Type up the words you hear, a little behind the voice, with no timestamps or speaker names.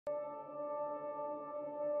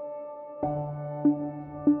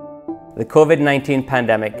The COVID-19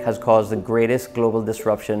 pandemic has caused the greatest global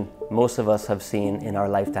disruption most of us have seen in our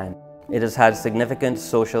lifetime. It has had significant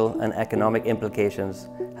social and economic implications,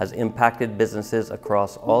 has impacted businesses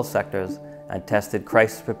across all sectors, and tested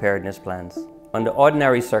crisis preparedness plans. Under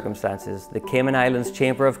ordinary circumstances, the Cayman Islands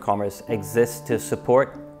Chamber of Commerce exists to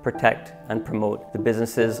support, protect, and promote the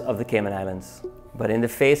businesses of the Cayman Islands. But in the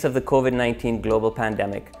face of the COVID-19 global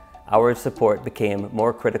pandemic, our support became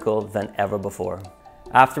more critical than ever before.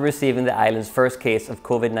 After receiving the island's first case of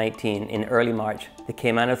COVID-19 in early March, the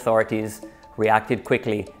Cayman authorities reacted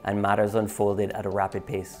quickly and matters unfolded at a rapid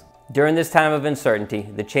pace. During this time of uncertainty,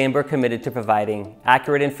 the Chamber committed to providing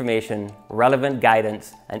accurate information, relevant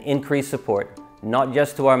guidance, and increased support, not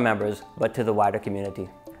just to our members, but to the wider community.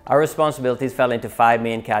 Our responsibilities fell into 5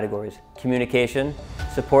 main categories: communication,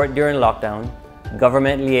 support during lockdown,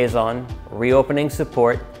 government liaison, reopening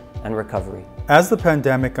support, and recovery. As the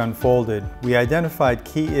pandemic unfolded, we identified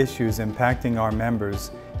key issues impacting our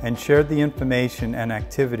members and shared the information and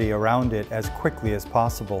activity around it as quickly as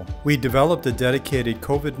possible. We developed a dedicated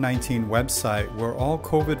COVID-19 website where all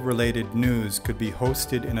COVID-related news could be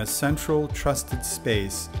hosted in a central, trusted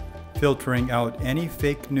space, filtering out any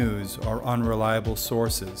fake news or unreliable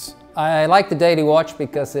sources. I like the Daily Watch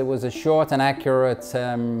because it was a short and accurate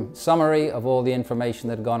summary of all the information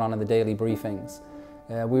that had gone on in the daily briefings.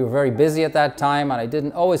 We were very busy at that time and I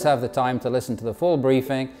didn't always have the time to listen to the full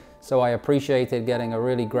briefing, so I appreciated getting a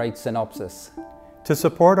really great synopsis. To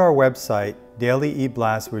support our website, daily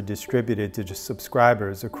e-blasts were distributed to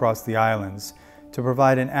subscribers across the islands to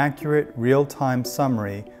provide an accurate, real-time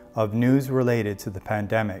summary of news related to the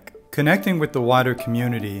pandemic. Connecting with the wider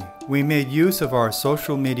community, we made use of our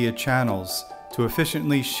social media channels to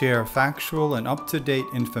efficiently share factual and up-to-date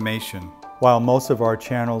information. While most of our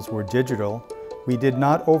channels were digital, we did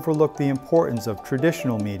not overlook the importance of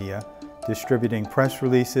traditional media, distributing press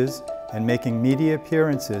releases and making media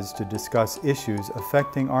appearances to discuss issues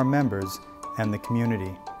affecting our members and the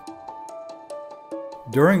community.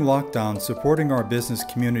 During lockdown, supporting our business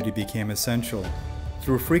community became essential.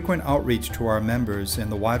 Through frequent outreach to our members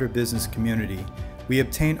and the wider business community, we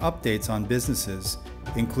obtained updates on businesses,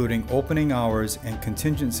 including opening hours and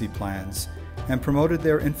contingency plans, and promoted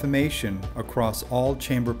their information across all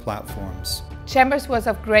Chamber platforms. Chambers was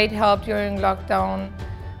of great help during lockdown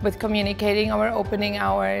with communicating our opening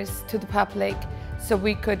hours to the public so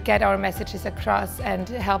we could get our messages across and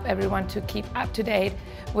help everyone to keep up to date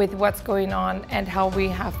with what's going on and how we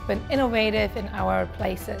have been innovative in our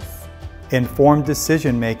places. Informed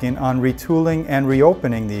decision-making on retooling and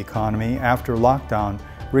reopening the economy after lockdown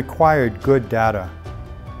required good data.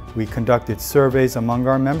 We conducted surveys among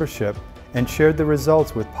our membership and shared the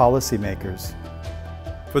results with policymakers.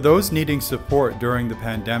 For those needing support during the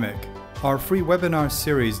pandemic, our free webinar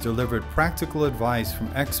series delivered practical advice from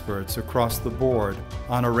experts across the board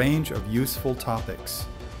on a range of useful topics.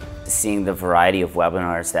 Seeing the variety of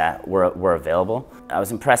webinars that were available, I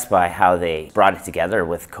was impressed by how they brought it together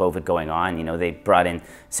with COVID going on. You know, they brought in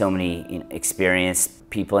so many experienced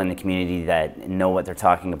people in the community that know what they're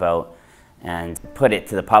talking about and put it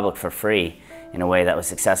to the public for free in a way that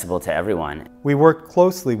was accessible to everyone. We worked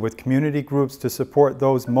closely with community groups to support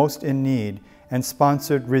those most in need and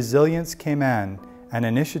sponsored Resilience Cayman, an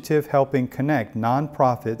initiative helping connect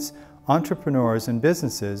nonprofits, entrepreneurs, and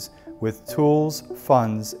businesses with tools,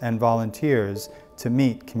 funds, and volunteers to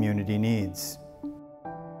meet community needs.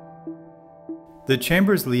 The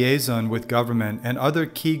Chamber's liaison with government and other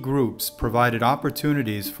key groups provided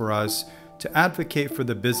opportunities for us to advocate for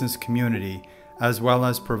the business community as well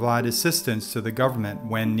as provide assistance to the government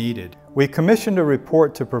when needed. We commissioned a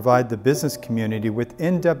report to provide the business community with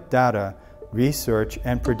in-depth data, research,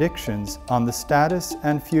 and predictions on the status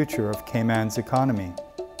and future of Cayman's economy.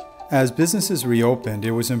 As businesses reopened, it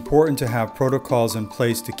was important to have protocols in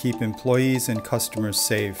place to keep employees and customers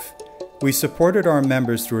safe. We supported our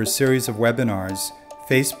members through a series of webinars,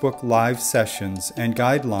 Facebook Live sessions, and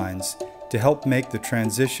guidelines to help make the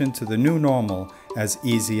transition to the new normal as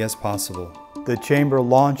easy as possible. The Chamber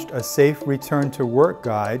launched a Safe Return to Work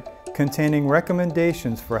Guide containing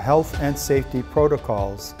recommendations for health and safety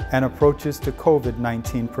protocols and approaches to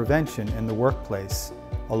COVID-19 prevention in the workplace,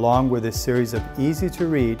 along with a series of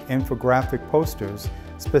easy-to-read infographic posters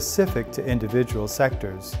specific to individual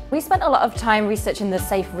sectors. We spent a lot of time researching the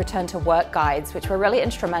Safe Return to Work guides, which were really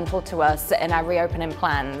instrumental to us in our reopening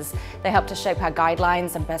plans. They helped us shape our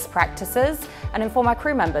guidelines and best practices and inform our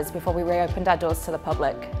crew members before we reopened our doors to the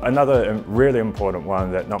public. Another really important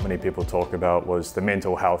one that not many people talk about was the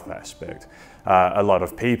mental health aspect. A lot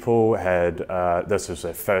of people had, this was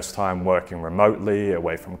their first time working remotely,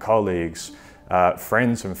 away from colleagues,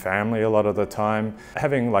 friends and family a lot of the time.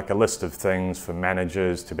 Having like a list of things for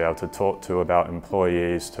managers to be able to talk to about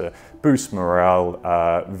employees to boost morale,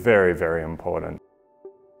 very, very important.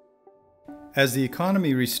 As the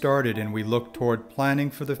economy restarted and we looked toward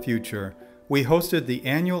planning for the future, we hosted the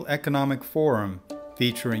annual Economic Forum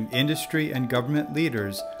featuring industry and government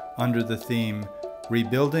leaders under the theme,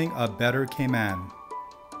 Rebuilding a Better Cayman.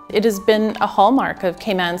 It has been a hallmark of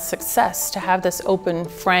Cayman's success to have this open,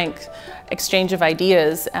 frank exchange of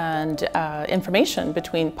ideas and information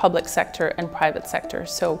between public sector and private sector.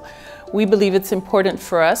 So we believe it's important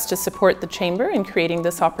for us to support the Chamber in creating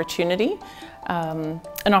this opportunity, an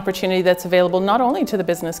opportunity that's available not only to the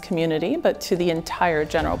business community, but to the entire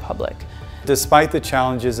general public. Despite the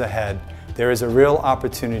challenges ahead, there is a real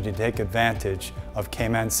opportunity to take advantage of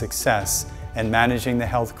Cayman's success in managing the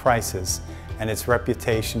health crisis and its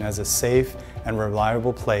reputation as a safe and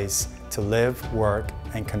reliable place to live, work,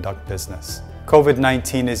 and conduct business.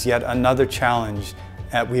 COVID-19 is yet another challenge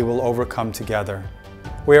that we will overcome together.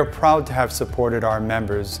 We are proud to have supported our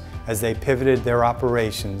members as they pivoted their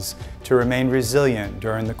operations to remain resilient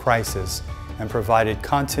during the crisis and provided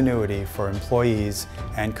continuity for employees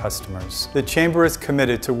and customers. The Chamber is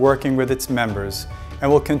committed to working with its members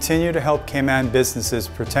and will continue to help Cayman businesses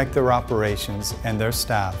protect their operations and their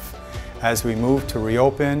staff as we move to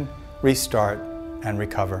reopen, restart, and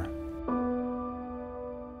recover.